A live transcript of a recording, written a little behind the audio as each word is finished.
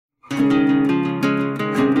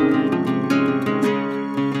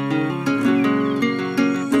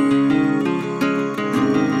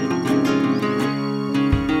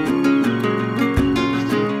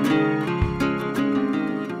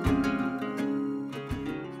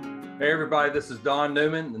Hey everybody, this is Don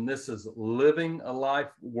Newman, and this is Living a Life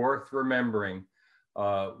Worth Remembering.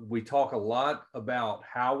 We talk a lot about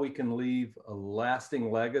how we can leave a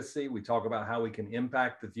lasting legacy. We talk about how we can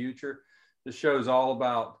impact the future. This show is all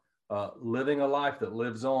about living a life that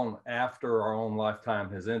lives on after our own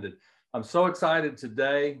lifetime has ended. I'm so excited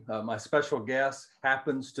today. My special guest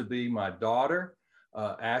happens to be my daughter,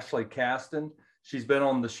 Ashley Caston. She's been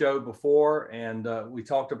on the show before, and we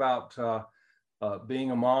talked about being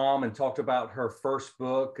a mom and talked about her first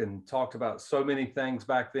book and talked about so many things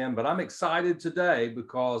back then. But I'm excited today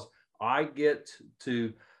because I get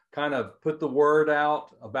to kind of put the word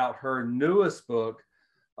out about her newest book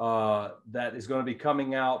that is going to be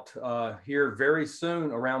coming out here very soon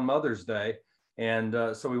around Mother's Day. And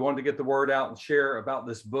so we wanted to get the word out and share about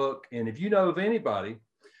this book. And if you know of anybody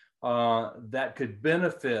that could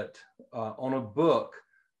benefit on a book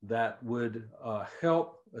that would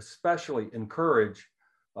help especially encourage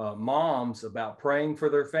moms about praying for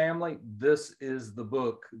their family, this is the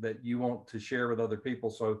book that you want to share with other people.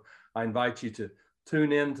 So I invite you to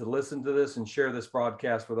tune in to listen to this and share this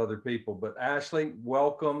broadcast with other people. But Ashley,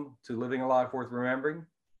 welcome to Living a Life Worth Remembering.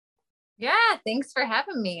 Yeah, thanks for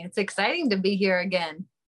having me. It's exciting to be here again.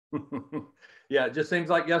 Yeah, it just seems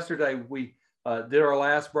like yesterday we did our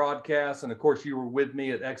last broadcast, and of course you were with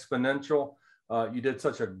me at Exponential. You did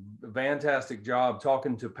such a fantastic job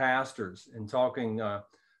talking to pastors and talking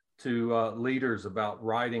to leaders about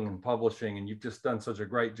writing and publishing, and you've just done such a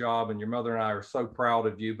great job, and your mother and I are so proud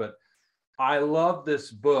of you. But I love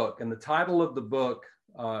this book, and the title of the book,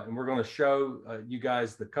 and we're going to show you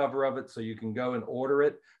guys the cover of it so you can go and order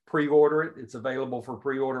it, pre-order it. It's available for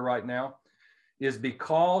pre-order right now, is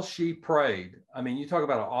Because She Prayed. I mean, you talk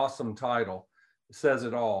about an awesome title. Says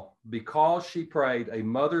it all. Because She Prayed, a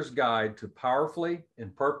mother's guide to powerfully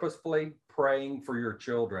and purposefully praying for your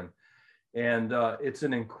children. And it's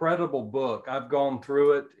an incredible book. I've gone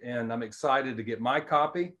through it and I'm excited to get my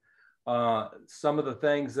copy. Some of the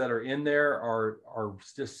things that are in there are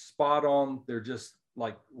just spot on. They're just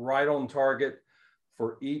like right on target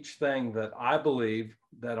for each thing that I believe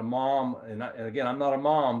that a mom, and again, I'm not a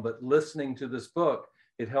mom, but listening to this book,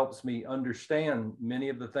 it helps me understand many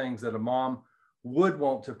of the things that a mom would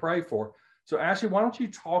want to pray for. So Ashley, why don't you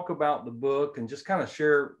talk about the book and just kind of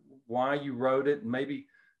share why you wrote it and maybe,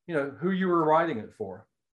 you know, who you were writing it for?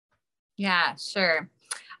 Yeah, sure.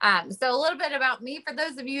 So a little bit about me, for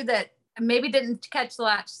those of you that maybe didn't catch the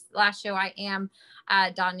last show, I am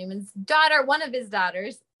Don Newman's daughter, one of his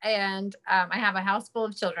daughters. And I have a house full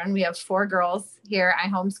of children. We have 4 girls here. I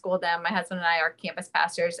homeschool them. My husband and I are campus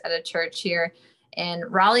pastors at a church here in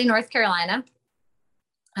Raleigh, North Carolina.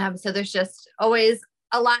 So there's just always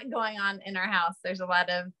a lot going on in our house. There's a lot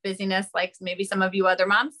of busyness, like maybe some of you other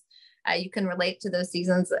moms, you can relate to those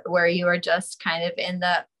seasons where you are just kind of in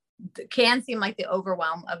can seem like the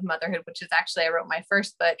overwhelm of motherhood, which is actually, I wrote my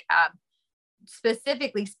first book,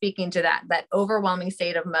 specifically speaking to that overwhelming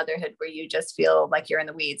state of motherhood where you just feel like you're in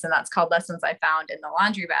the weeds. And that's called Lessons I Found in the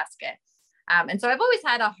Laundry Basket. And so I've always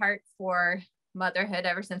had a heart for motherhood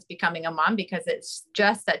ever since becoming a mom, because it's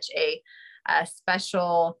just such a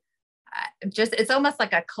special, it's almost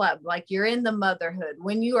like a club. Like you're in the motherhood.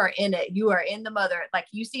 When you are in it, you are in the mother. Like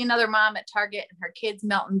you see another mom at Target and her kid's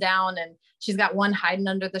melting down and she's got one hiding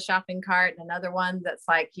under the shopping cart and another one that's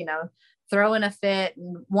like, you know, throwing a fit,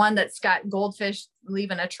 and one that's got goldfish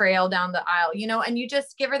leaving a trail down the aisle, you know, and you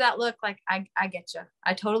just give her that look like, I get you.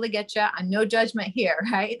 I totally get you. I'm no judgment here.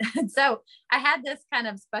 Right. And so I had this kind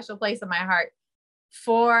of special place in my heart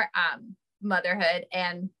for motherhood,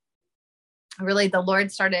 and really the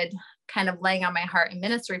Lord started kind of laying on my heart in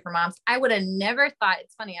ministry for moms. I would have never thought,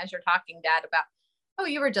 it's funny as you're talking, Dad, about, oh,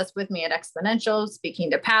 you were just with me at Exponential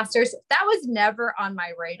speaking to pastors. That was never on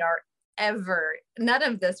my radar ever. None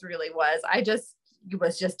of this really was. I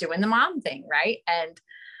was just doing the mom thing. Right. And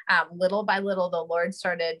little by little, the Lord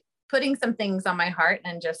started putting some things on my heart,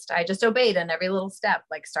 and I just obeyed in every little step,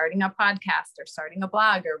 like starting a podcast or starting a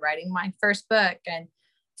blog or writing my first book. And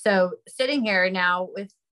so sitting here now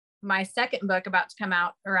with my second book about to come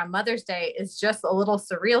out around Mother's Day is just a little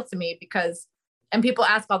surreal to me, because, and people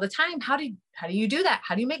ask all the time, how do you do that?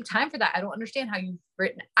 How do you make time for that? I don't understand how you've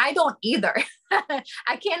written. I don't either.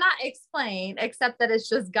 I cannot explain, except that it's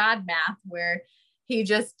just God math, where he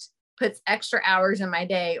just puts extra hours in my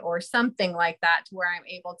day or something like that to where I'm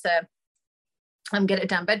able to get it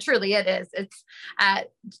done. But truly it's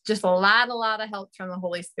just a lot of help from the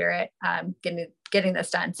Holy Spirit, getting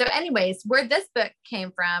this done. So anyways, where this book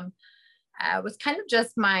came from, was kind of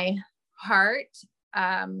just my heart,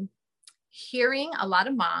 hearing a lot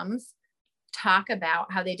of moms talk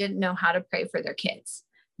about how they didn't know how to pray for their kids.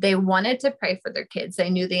 They wanted to pray for their kids. They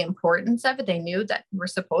knew the importance of it. They knew that we're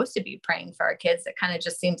supposed to be praying for our kids. It kind of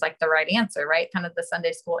just seems like the right answer, right? Kind of the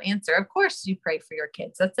Sunday school answer. Of course you pray for your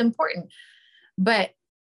kids. That's important. But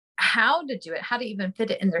how to do it, how to even fit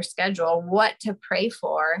it in their schedule, what to pray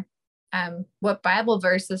for, what Bible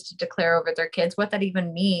verses to declare over their kids, what that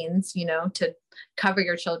even means, to cover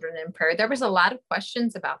your children in prayer. There was a lot of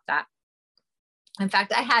questions about that. In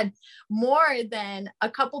fact, I had more than a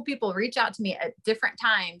couple people reach out to me at different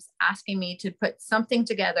times asking me to put something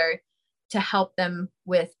together to help them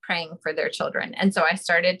with praying for their children. And so I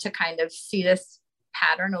started to kind of see this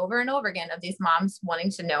pattern over and over again of these moms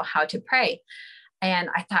wanting to know how to pray. And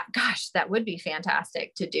I thought, gosh, that would be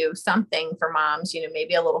fantastic to do something for moms,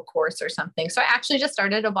 maybe a little course or something. So I actually just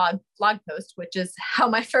started a blog post, which is how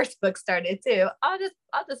my first book started too. I'll just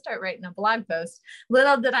start writing a blog post.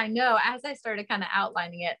 Little did I know, as I started kind of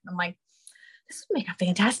outlining it, I'm like, this would make a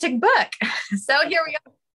fantastic book. So here we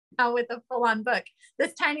are now with a full-on book.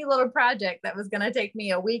 This tiny little project that was going to take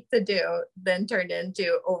me a week to do, then turned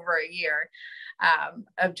into over a year.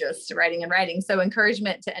 Of just writing and writing. So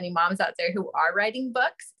encouragement to any moms out there who are writing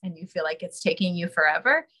books and you feel like it's taking you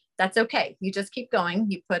forever, that's okay. You just keep going.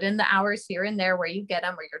 You put in the hours here and there where you get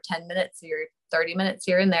them, or your 10 minutes, or your 30 minutes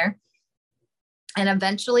here and there. And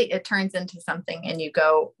eventually it turns into something and you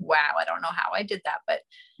go, wow, I don't know how I did that, but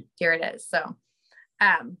here it is. So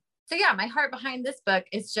yeah, my heart behind this book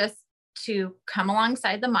is just to come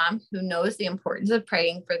alongside the mom who knows the importance of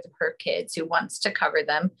praying for her kids, who wants to cover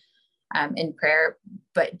them in prayer,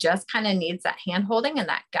 but just kind of needs that hand holding and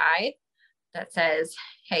that guide that says,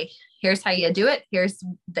 hey, here's how you do it. Here's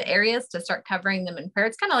the areas to start covering them in prayer.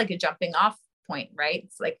 It's kind of like a jumping off point, right?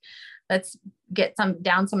 It's like, let's get some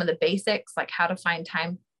of the basics, like how to find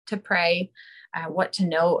time to pray, what to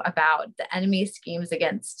know about the enemy's schemes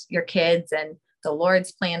against your kids and the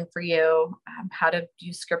Lord's plan for you, how to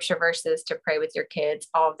use scripture verses to pray with your kids,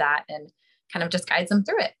 all of that, and kind of just guides them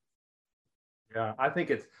through it. Yeah, I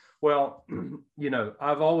think well,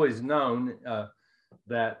 I've always known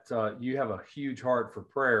that you have a huge heart for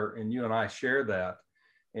prayer, and you and I share that.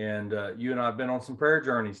 And you and I have been on some prayer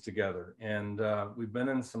journeys together, and we've been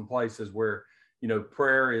in some places where,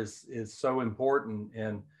 prayer is so important.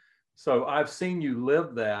 And so I've seen you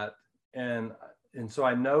live that, and so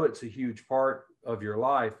I know it's a huge part of your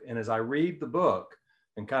life. And as I read the book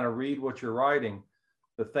and kind of read what you're writing,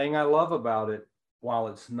 the thing I love about it, while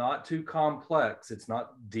it's not too complex, it's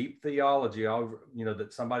not deep theology, that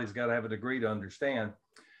somebody's got to have a degree to understand,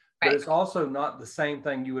 but it's also not the same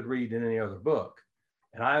thing you would read in any other book.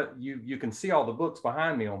 And you can see all the books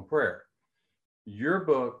behind me on prayer. Your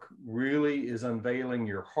book really is unveiling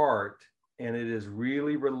your heart, and it is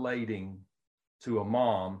really relating to a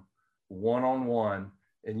mom one-on-one,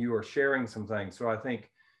 and you are sharing some things. So I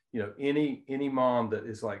think, any mom that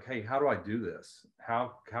is like, hey, how do I do this?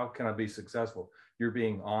 How can I be successful? You're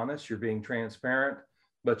being honest, you're being transparent,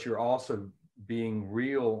 but you're also being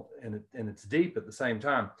real, and it's deep at the same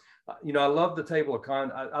time. I love the table of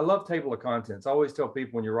I love table of contents. I always tell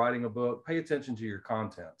people when you're writing a book, pay attention to your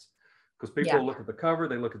contents, because people look at the cover,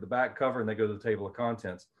 they look at the back cover, and they go to the table of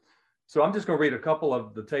contents. So I'm just going to read a couple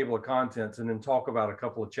of the table of contents and then talk about a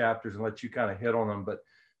couple of chapters and let you kind of hit on them. But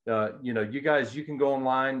you guys, you can go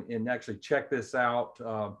online and actually check this out.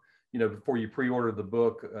 Before you pre-order the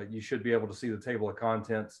book, you should be able to see the table of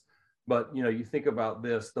contents. But, you think about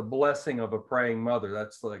this, the blessing of a praying mother,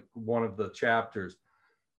 that's like one of the chapters.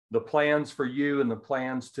 The plans for you and the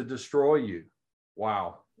plans to destroy you.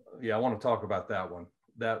 Wow. Yeah, I want to talk about that one.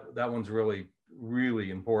 That one's really,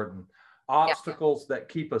 really important. Obstacles that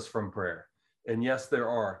keep us from prayer. And yes, there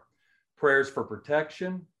are. Prayers for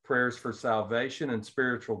protection, prayers for salvation and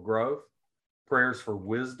spiritual growth, prayers for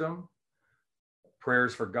wisdom,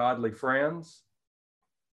 prayers for godly friends,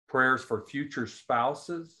 prayers for future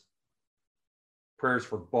spouses, prayers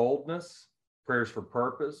for boldness, prayers for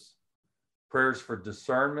purpose, prayers for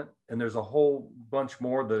discernment, and there's a whole bunch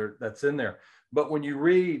more that's in there. But when you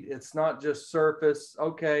read, it's not just surface,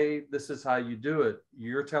 okay, this is how you do it.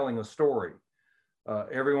 You're telling a story.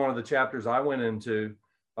 Every one of the chapters I went into,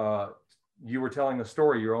 you were telling a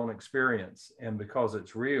story, your own experience, and because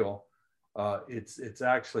it's real, it's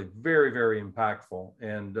actually very, very impactful.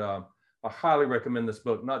 And I highly recommend this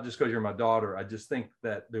book, not just because you're my daughter. I just think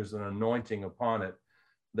that there's an anointing upon it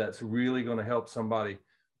that's really going to help somebody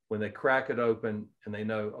when they crack it open and they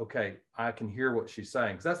know, okay, I can hear what she's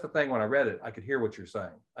saying. Because that's the thing, when I read it, I could hear what you're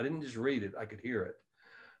saying. I didn't just read it, I could hear it.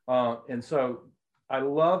 And so I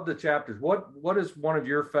love the chapters. What is one of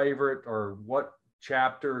your favorite, or what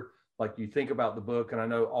chapter, like you think about the book, and I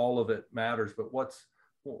know all of it matters, but what's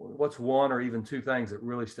what's one or even two things that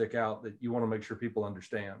really stick out that you want to make sure people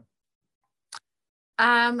understand?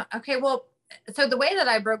 Okay, well, so the way that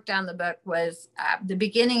I broke down the book was the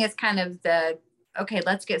beginning is kind of okay,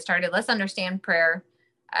 let's get started. Let's understand prayer.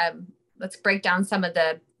 Let's break down some of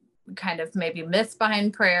the kind of maybe myths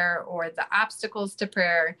behind prayer or the obstacles to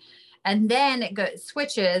prayer. And then it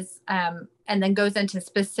switches and then goes into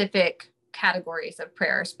specific categories of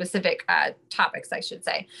prayer, specific topics, I should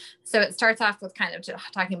say. So it starts off with kind of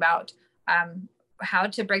talking about how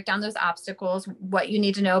to break down those obstacles, what you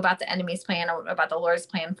need to know about the enemy's plan, about the Lord's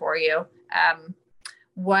plan for you,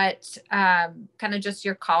 what kind of just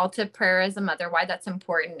your call to prayer as a mother, why that's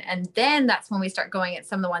important. And then that's when we start going at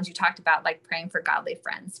some of the ones you talked about, like praying for godly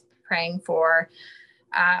friends, praying for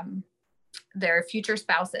their future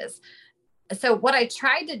spouses. So what I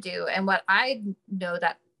tried to do, and what I know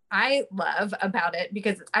that I love about it,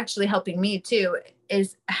 because it's actually helping me too,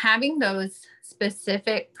 is having those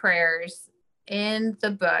specific prayers in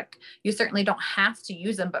the book. You certainly don't have to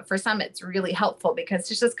use them, but for some it's really helpful because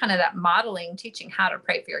it's just kind of that modeling, teaching how to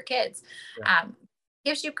pray for your kids. Yeah.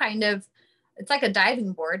 Gives you kind of, it's like a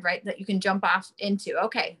diving board, right? That you can jump off into.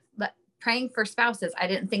 Okay, praying for spouses. I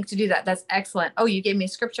didn't think to do that. That's excellent. Oh, you gave me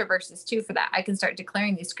scripture verses too for that. I can start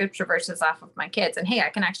declaring these scripture verses off of my kids. And hey, I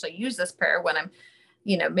can actually use this prayer when I'm,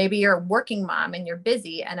 maybe you're a working mom and you're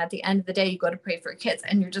busy. And at the end of the day, you go to pray for your kids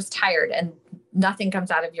and you're just tired and nothing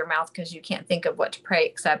comes out of your mouth because you can't think of what to pray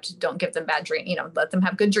except don't give them bad dreams, let them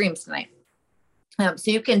have good dreams tonight.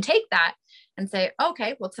 So you can take that and say,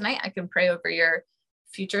 okay, well, tonight I can pray over your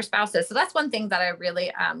future spouses. So that's one thing that I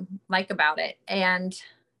really like about it. And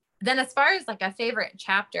then as far as like a favorite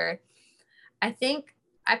chapter, I think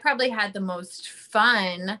I probably had the most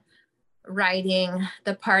fun writing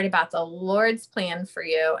the part about the Lord's plan for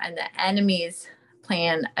you and the enemy's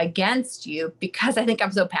plan against you, because I think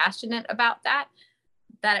I'm so passionate about that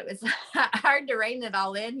it was hard to rein it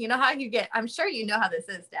all in. You know how you get, I'm sure you know how this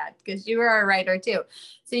is, Dad, because you are a writer too.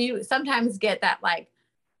 So you sometimes get that like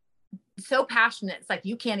so passionate. It's like,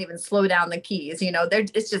 you can't even slow down the keys,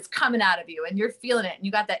 it's just coming out of you and you're feeling it. And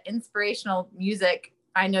you got that inspirational music.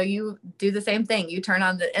 I know you do the same thing. You turn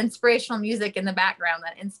on the inspirational music in the background,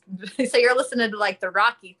 so you're listening to like the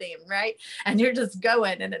Rocky theme, right? And you're just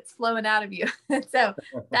going and it's flowing out of you. So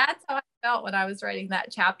that's how I felt when I was writing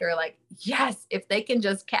that chapter. Like, yes, if they can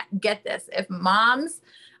just get this, if moms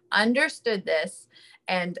understood this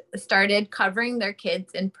and started covering their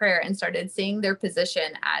kids in prayer and started seeing their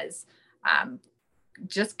position as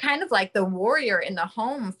just kind of like the warrior in the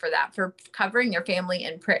home for covering your family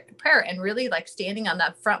in prayer and really like standing on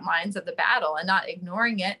the front lines of the battle and not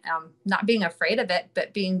ignoring it, not being afraid of it,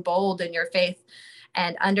 but being bold in your faith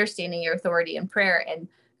and understanding your authority in prayer and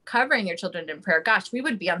covering your children in prayer. Gosh, we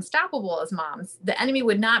would be unstoppable as moms. The enemy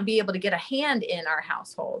would not be able to get a hand in our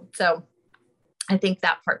household. So I think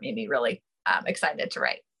that part made me really excited to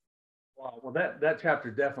write. Wow. Well, that chapter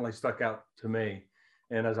definitely stuck out to me.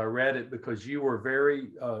 And as I read it, because you were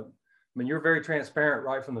you're very transparent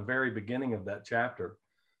right from the very beginning of that chapter,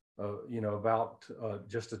 about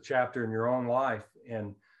just a chapter in your own life.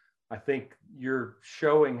 And I think you're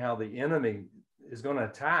showing how the enemy is going to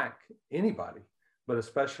attack anybody, but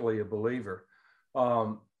especially a believer.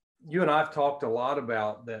 You and I've talked a lot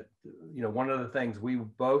about that. One of the things we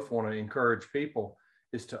both want to encourage people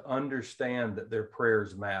is to understand that their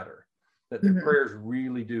prayers matter, that their prayers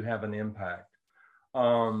really do have an impact.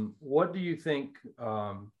 What do you think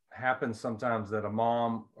happens sometimes that a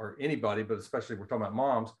mom or anybody, but especially if we're talking about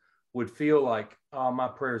moms, would feel like, oh, my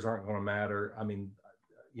prayers aren't going to matter? I mean,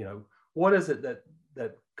 what is it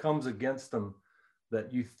that comes against them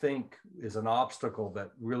that you think is an obstacle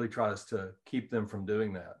that really tries to keep them from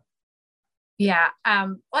doing that? Yeah.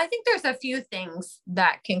 Well, I think there's a few things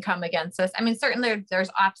that can come against us. I mean, certainly there's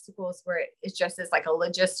obstacles where it's just as like a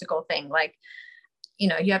logistical thing. Like,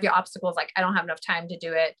 you have your obstacles, like, I don't have enough time to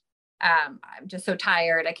do it. I'm just so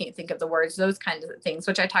tired. I can't think of the words, those kinds of things,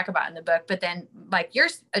 which I talk about in the book. But then like you're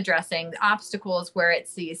addressing the obstacles where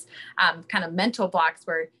it's these kind of mental blocks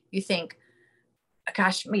where you think,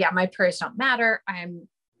 gosh, yeah, my prayers don't matter.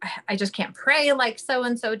 I just can't pray like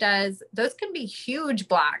so-and-so does. Those can be huge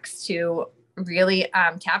blocks to really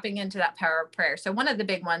tapping into that power of prayer. So one of the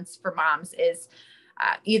big ones for moms is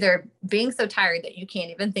either being so tired that you can't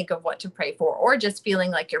even think of what to pray for, or just feeling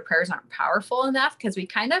like your prayers aren't powerful enough. Because we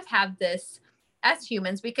kind of have this, as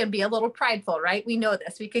humans, we can be a little prideful, right? We know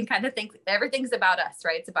this. We can kind of think everything's about us,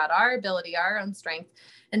 right? It's about our ability, our own strength.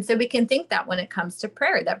 And so we can think that when it comes to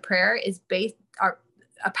prayer, that prayer is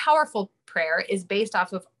a powerful prayer is based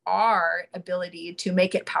off of our ability to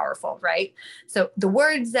make it powerful, right? So the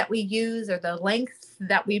words that we use or the length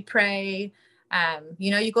that we pray,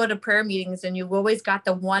 You go to prayer meetings and you've always got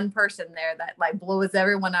the one person there that like blows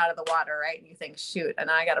everyone out of the water, right? And you think, shoot, and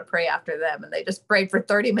I got to pray after them. And they just prayed for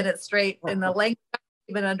 30 minutes straight in the language I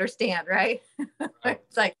don't even understand, right?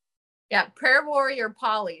 It's like, yeah, prayer warrior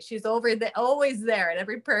Polly. She's always there at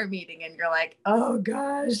every prayer meeting. And you're like, oh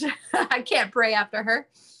gosh, I can't pray after her.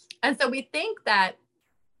 And so we think that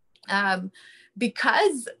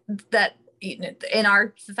because that in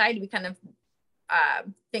our society, we kind of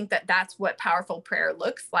think that that's what powerful prayer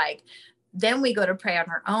looks like. Then we go to pray on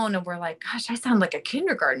our own and we're like, gosh, I sound like a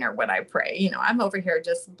kindergartner when I pray. I'm over here,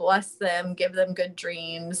 just bless them, give them good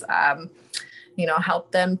dreams,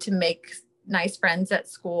 help them to make nice friends at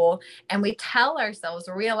school. And we tell ourselves,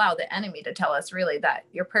 or we allow the enemy to tell us really that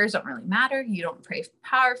your prayers don't really matter. You don't pray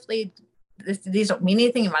powerfully. These don't mean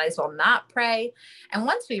anything. You might as well not pray. And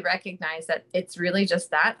once we recognize that it's really just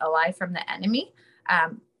that, a lie from the enemy,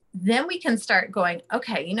 then we can start going,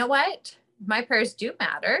 okay, you know what? My prayers do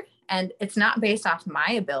matter. And it's not based off my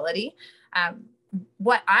ability.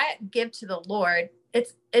 What I give to the Lord,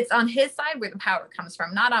 it's on his side where the power comes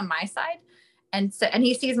from, not on my side. And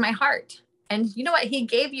he sees my heart. And you know what? He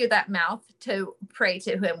gave you that mouth to pray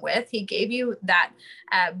to him with. He gave you that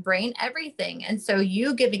brain, everything. And so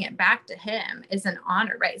you giving it back to him is an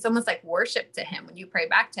honor, right? It's almost like worship to him when you pray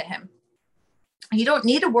back to him. You don't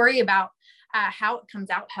need to worry about how it comes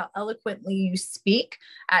out, how eloquently you speak.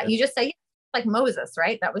 You just say, like Moses,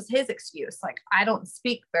 right? That was his excuse. Like, I don't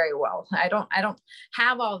speak very well. I don't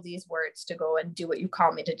have all of these words to go and do what you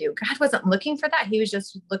call me to do. God wasn't looking for that. He was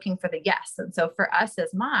just looking for the yes. And so for us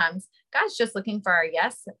as moms, God's just looking for our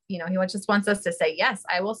yes. He just wants us to say, yes,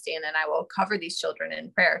 I will stand and I will cover these children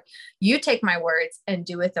in prayer. You take my words and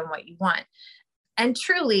do with them what you want. And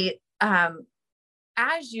truly,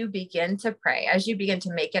 as you begin to pray, as you begin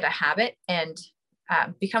to make it a habit and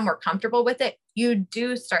become more comfortable with it, you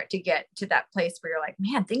do start to get to that place where you're like,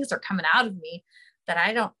 man, things are coming out of me that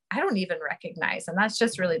I don't even recognize. And that's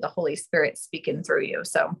just really the Holy Spirit speaking through you.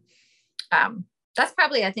 So that's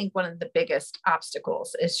probably, I think, one of the biggest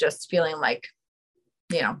obstacles is just feeling like,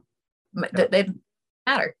 they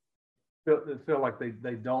matter. Feel like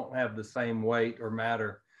they don't have the same weight or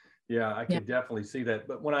matter. Yeah, I could definitely see that.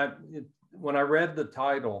 But when I read the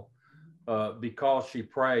title, Because She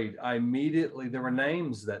Prayed, there were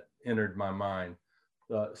names that entered my mind.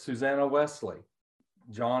 Susanna Wesley,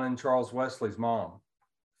 John and Charles Wesley's mom,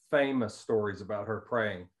 famous stories about her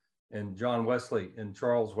praying. And John Wesley and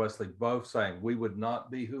Charles Wesley both saying, we would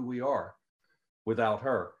not be who we are without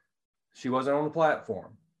her. She wasn't on the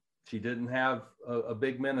platform. She didn't have a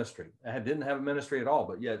big ministry. I didn't have a ministry at all,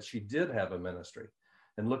 but yet she did have a ministry.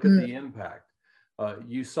 And look at the impact.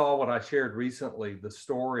 You saw what I shared recently, the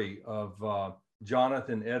story of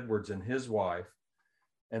Jonathan Edwards and his wife,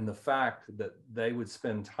 and the fact that they would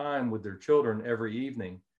spend time with their children every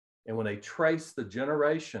evening. And when they trace the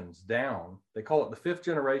generations down, they call it the fifth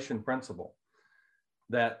generation principle,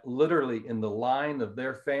 that literally in the line of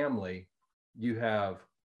their family, you have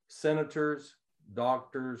senators,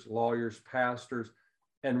 doctors, lawyers, pastors,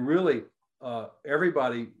 and really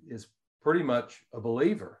everybody is pretty much a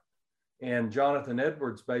believer. And Jonathan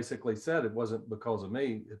Edwards basically said, it wasn't because of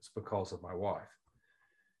me, it's because of my wife.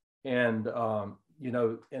 And,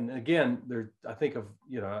 and again, I think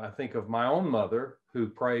of my own mother who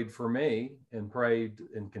prayed for me and prayed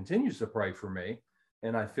and continues to pray for me.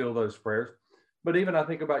 And I feel those prayers. But even I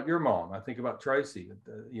think about your mom, I think about Tracy,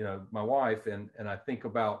 my wife, and I think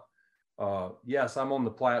about, yes, I'm on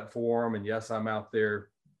the platform and yes, I'm out there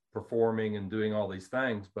performing and doing all these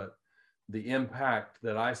things, but the impact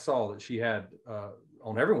that I saw that she had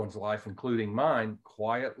on everyone's life, including mine,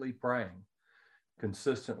 quietly praying,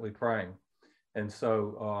 consistently praying. And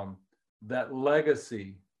so that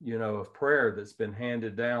legacy, of prayer that's been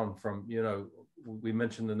handed down from, we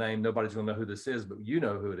mentioned the name, nobody's gonna know who this is, but you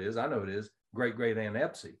know who it is. I know it is, great Aunt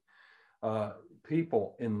Epsie.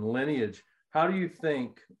 People in lineage, how do you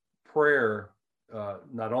think prayer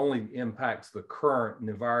not only impacts the current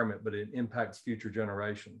environment, but it impacts future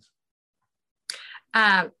generations?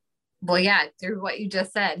 Well, yeah, through what you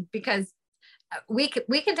just said, because we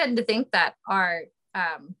can tend to think that our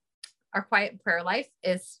quiet prayer life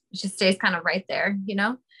just stays kind of right there,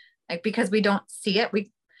 like, because we don't see it.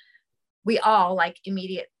 We all like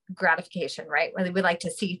immediate gratification, right? Whether we like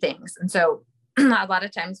to see things. And so a lot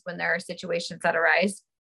of times when there are situations that arise,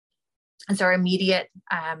 it's our immediate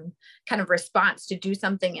kind of response to do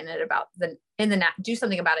something do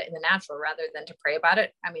something about it in the natural rather than to pray about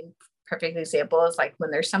it. I mean, perfect example is like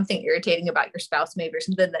when there's something irritating about your spouse, maybe, or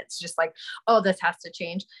something that's just like, oh, this has to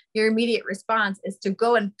change. Your immediate response is to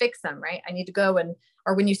go and fix them, right? I need to go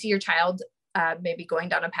or when you see your child maybe going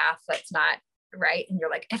down a path that's not right? And you're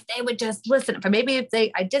like, if they would just listen, if maybe if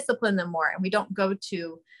I discipline them more, and we don't go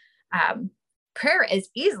to prayer as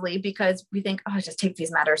easily because we think, oh, I just take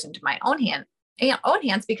these matters into my own hands,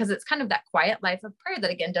 because it's kind of that quiet life of prayer that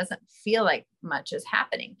again doesn't feel like much is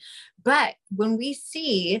happening. But when we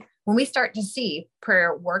start to see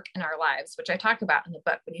prayer work in our lives, which I talk about in the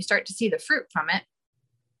book, when you start to see the fruit from it,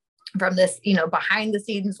 from this, behind the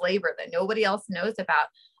scenes labor that nobody else knows about,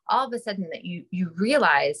 all of a sudden that you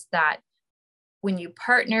realize that when you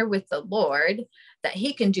partner with the Lord, that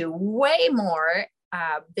he can do way more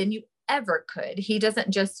than you ever could. He doesn't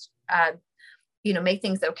just, make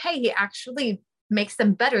things okay. He actually makes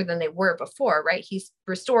them better than they were before, right? He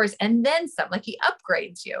restores and then some, like he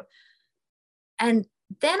upgrades you. And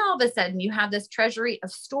then all of a sudden you have this treasury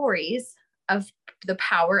of stories of the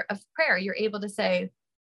power of prayer. You're able to say,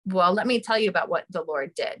 well, let me tell you about what the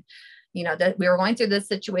Lord did. That we were going through this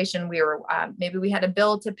situation. We were, maybe we had a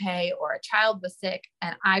bill to pay or a child was sick,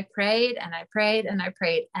 and I prayed and I prayed and I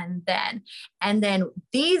prayed. And then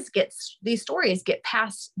these stories get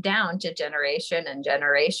passed down to generation and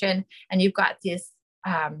generation. And you've got this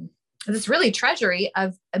really treasury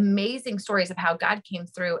of amazing stories of how God came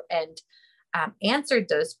through and answered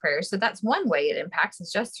those prayers. So that's one way it impacts,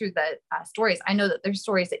 is just through the stories. I know that there's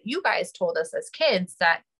stories that you guys told us as kids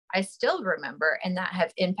that I still remember and that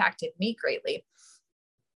have impacted me greatly.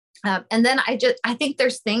 And then I think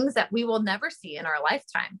there's things that we will never see in our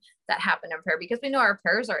lifetime that happen in prayer, because we know our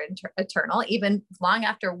prayers are eternal. Even long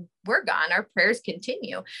after we're gone, our prayers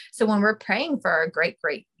continue. So when we're praying for our great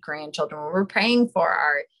grandchildren, when we're praying for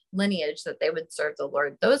our lineage that they would serve the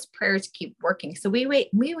Lord, those prayers keep working. So we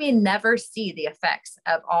may never see the effects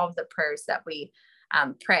of all of the prayers that we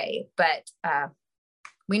pray, but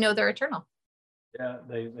we know they're eternal. Yeah,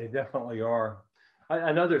 they definitely are.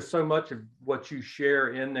 I know there's so much of what you share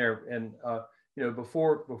in there. And,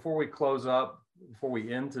 before we close up, before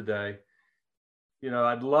we end today,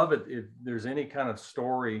 I'd love it if there's any kind of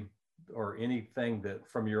story or anything that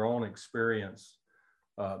from your own experience,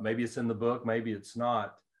 maybe it's in the book, maybe it's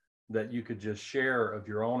not, that you could just share of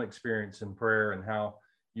your own experience in prayer and how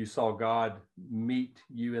you saw God meet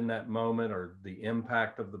you in that moment, or the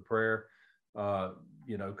impact of the prayer.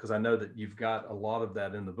 Because I know that you've got a lot of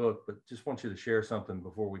that in the book, but just want you to share something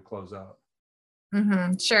before we close out.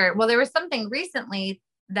 Mm-hmm, sure. Well, there was something recently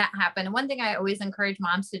that happened. And one thing I always encourage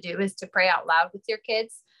moms to do is to pray out loud with your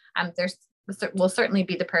kids. Will certainly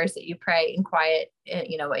be the prayers that you pray in quiet,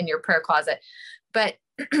 in your prayer closet, but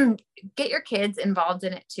get your kids involved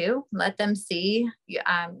in it too. Let them see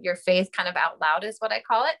your faith kind of out loud, is what I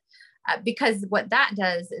call it. Because what that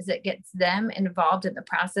does is it gets them involved in the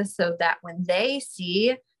process, so that when they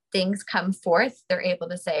see things come forth, they're able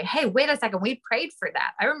to say, hey, wait a second, we prayed for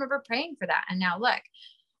that. I remember praying for that. And now look.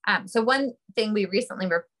 So one thing we recently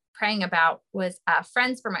were praying about was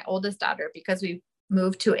friends for my oldest daughter, because we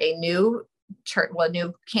moved to a new church,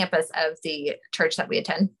 new campus of the church that we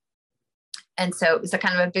attend. And so it was a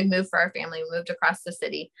kind of a big move for our family. We moved across the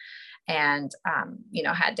city and,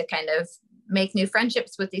 had to kind of make new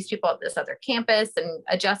friendships with these people at this other campus and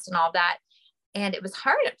adjust and all that. And it was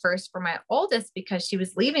hard at first for my oldest, because she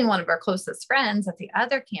was leaving one of our closest friends at the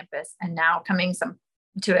other campus and now coming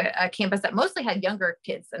to a campus that mostly had younger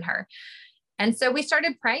kids than her. And so we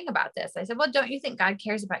started praying about this. I said, well, don't you think God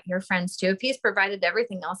cares about your friends too? If he's provided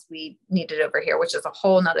everything else we needed over here, which is a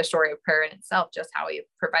whole nother story of prayer in itself, just how he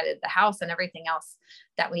provided the house and everything else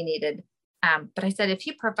that we needed. But I said, if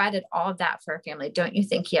he provided all of that for a family, don't you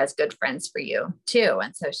think he has good friends for you too?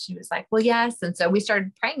 And so she was like, well, yes. And so we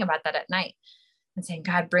started praying about that at night and saying,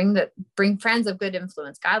 God, bring friends of good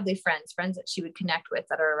influence, godly friends that she would connect with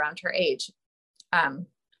that are around her age.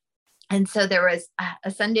 And so there was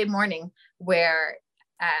a Sunday morning where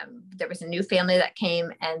there was a new family that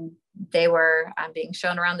came, and they were being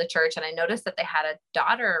shown around the church. And I noticed that they had a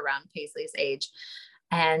daughter around Paisley's age.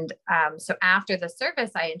 And so after the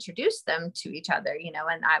service, I introduced them to each other,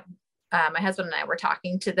 and my husband and I were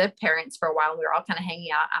talking to the parents for a while. We were all kind of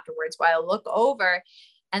hanging out afterwards, while I look over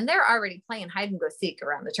and they're already playing hide and go seek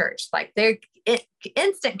around the church. Like they're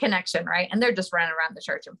instant connection, right? And they're just running around the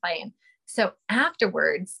church and playing. So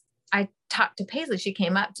afterwards, I talked to Paisley. She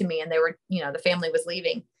came up to me and they were, the family was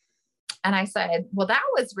leaving. And I said, well, that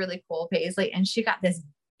was really cool, Paisley. And she got this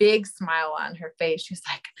big smile on her face. She was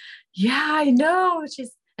like, yeah, I know.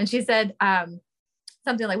 She said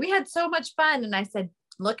something like, we had so much fun. And I said,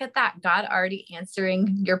 look at that, God already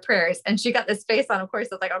answering your prayers. And she got this face on, of course,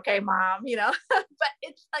 it's like, okay, mom, but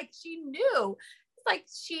it's like, she knew, it's like,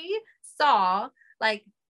 she saw like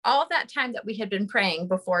all that time that we had been praying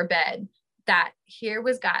before bed, that here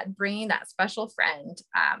was God bringing that special friend,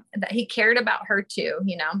 that he cared about her too,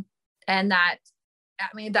 And that, I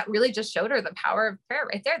mean, that really just showed her the power of prayer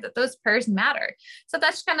right there, that those prayers matter. So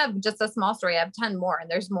that's kind of just a small story. I have 10 more,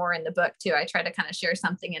 and there's more in the book too. I try to kind of share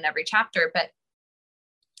something in every chapter, but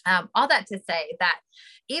all that to say that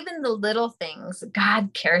even the little things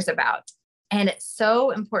God cares about. And it's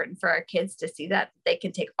so important for our kids to see that they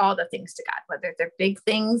can take all the things to God, whether they're big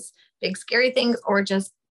things, big scary things, or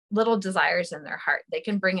just little desires in their heart. They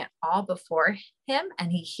can bring it all before him,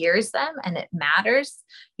 and he hears them, and it matters.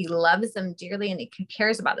 He loves them dearly, and he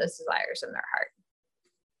cares about those desires in their heart.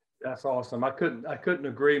 That's awesome. I couldn't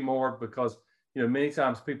agree more, because, many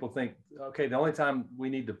times people think, okay, the only time we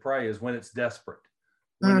need to pray is when it's desperate,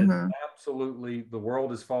 when it's absolutely, the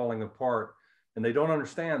world is falling apart, and they don't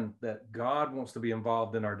understand that God wants to be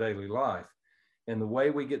involved in our daily life. And the way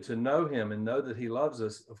we get to know him and know that he loves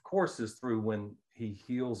us, of course, is through when he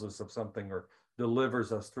heals us of something or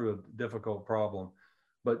delivers us through a difficult problem.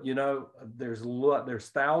 But, there's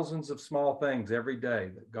thousands of small things every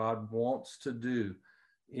day that God wants to do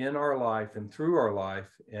in our life and through our life.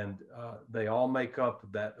 And they all make up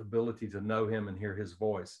that ability to know him and hear his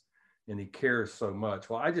voice. And he cares so much.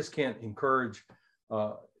 Well, I just can't encourage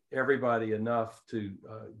everybody enough to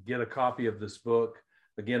get a copy of this book.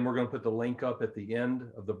 Again, we're going to put the link up at the end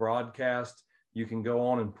of the broadcast. You can go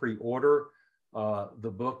on and pre-order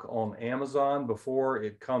the book on Amazon before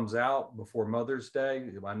it comes out, before Mother's Day.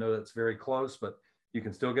 I know that's very close, but you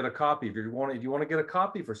can still get a copy. If you want to get a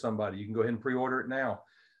copy for somebody, you can go ahead and pre-order it now.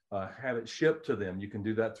 Have it shipped to them. You can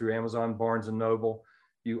do that through Amazon, Barnes & Noble.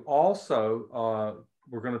 You also,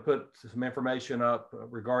 we're going to put some information up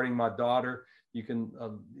regarding my daughter. You can,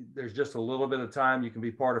 there's just a little bit of time. You can be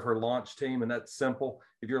part of her launch team, and that's simple.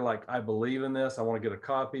 If you're like, I believe in this, I want to get a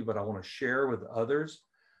copy, but I want to share with others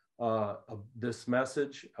this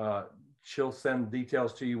message, she'll send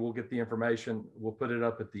details to you. We'll get the information. We'll put it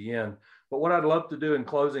up at the end. But what I'd love to do in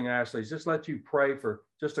closing, Ashley, is just let you pray for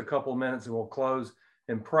just a couple of minutes, and we'll close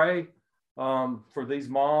and pray for these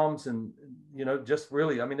moms. And, just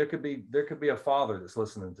really, I mean, there could be a father that's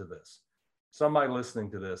listening to this, somebody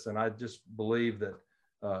listening to this. And I just believe that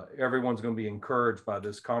everyone's going to be encouraged by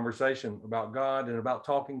this conversation about God and about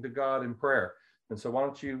talking to God in prayer. And so why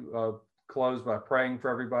don't you close by praying for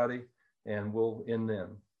everybody, and we'll end then.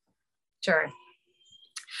 Sure.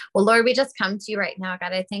 Well, Lord, we just come to you right now,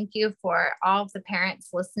 God. I thank you for all of the parents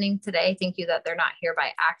listening today. Thank you that they're not here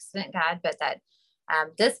by accident, God, but that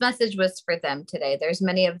this message was for them today. There's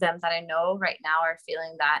many of them that I know right now are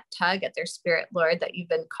feeling that tug at their spirit, Lord, that you've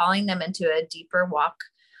been calling them into a deeper walk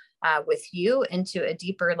with you, into a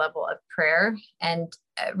deeper level of prayer, and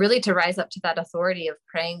really to rise up to that authority of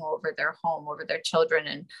praying over their home, over their children,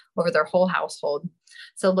 and over their whole household.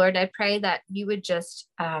 So Lord, I pray that you would just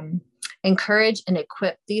encourage and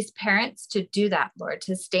equip these parents to do that, Lord,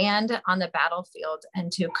 to stand on the battlefield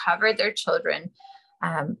and to cover their children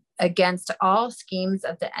against all schemes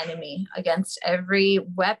of the enemy, against every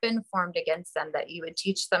weapon formed against them, that you would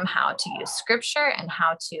teach them how to use scripture and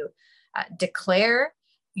how to declare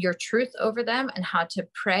your truth over them, and how to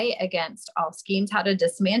pray against all schemes, how to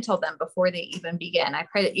dismantle them before they even begin. I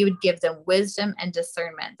pray that you would give them wisdom and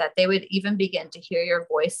discernment, that they would even begin to hear your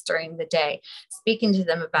voice during the day, speaking to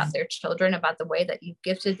them about their children, about the way that you've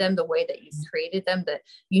gifted them, the way that you've created them, the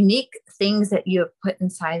unique things that you have put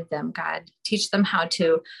inside them. God, teach them how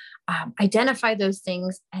to identify those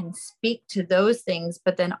things and speak to those things,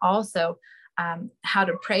 but then also how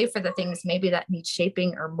to pray for the things maybe that need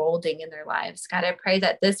shaping or molding in their lives. God, I pray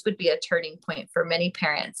that this would be a turning point for many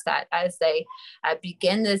parents, that as they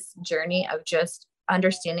begin this journey of just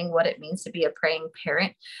understanding what it means to be a praying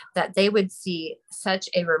parent, that they would see such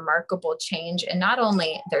a remarkable change in not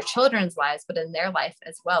only their children's lives, but in their life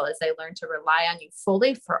as well, as they learn to rely on you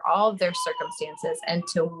fully for all of their circumstances, and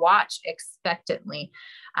to watch expectantly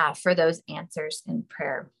for those answers in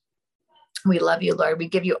prayer. We love you, Lord. We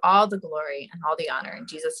give you all the glory and all the honor in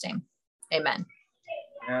Jesus' name. Amen.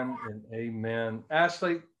 And amen.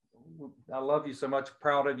 Ashley, I love you so much.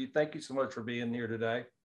 Proud of you. Thank you so much for being here today.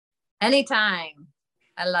 Anytime.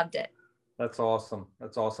 I loved it. That's awesome.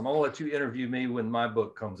 That's awesome. I'll let you interview me when my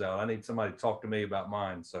book comes out. I need somebody to talk to me about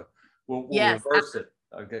mine. So we'll reverse it.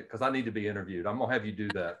 Okay. Because I need to be interviewed. I'm going to have you do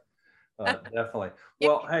that. Definitely.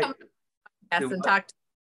 Well, hey. Yes, and talk to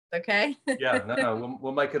okay. Yeah, no,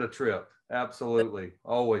 we'll make it a trip. Absolutely.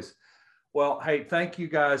 Always. Well, hey, thank you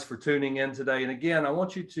guys for tuning in today. And again, I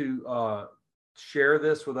want you to share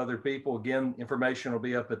this with other people. Again, information will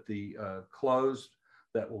be up at the close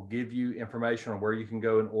that will give you information on where you can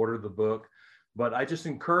go and order the book. But I just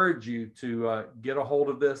encourage you to get a hold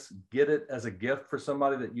of this, get it as a gift for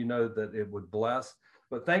somebody that you know that it would bless.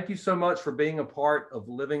 But thank you so much for being a part of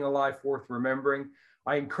Living a Life Worth Remembering.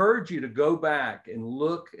 I encourage you to go back and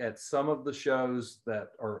look at some of the shows that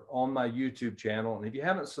are on my YouTube channel. And if you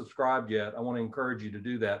haven't subscribed yet, I want to encourage you to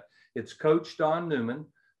do that. It's Coach Don Newman.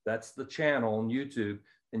 That's the channel on YouTube.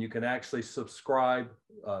 And you can actually subscribe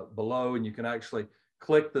below, and you can actually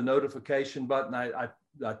click the notification button. I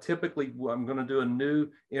typically, I'm going to do a new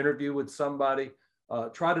interview with somebody.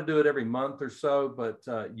 Try to do it every month or so, but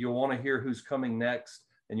you'll want to hear who's coming next.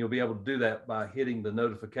 And you'll be able to do that by hitting the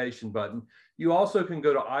notification button. You also can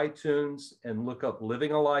go to iTunes and look up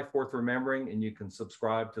Living a Life Worth Remembering, and you can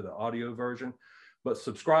subscribe to the audio version. But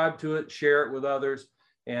subscribe to it, share it with others,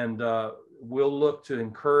 and we'll look to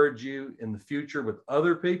encourage you in the future with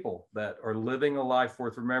other people that are living a life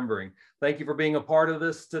worth remembering. Thank you for being a part of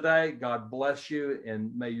this today. God bless you,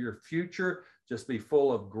 and may your future just be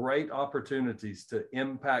full of great opportunities to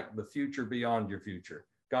impact the future beyond your future.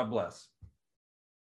 God bless.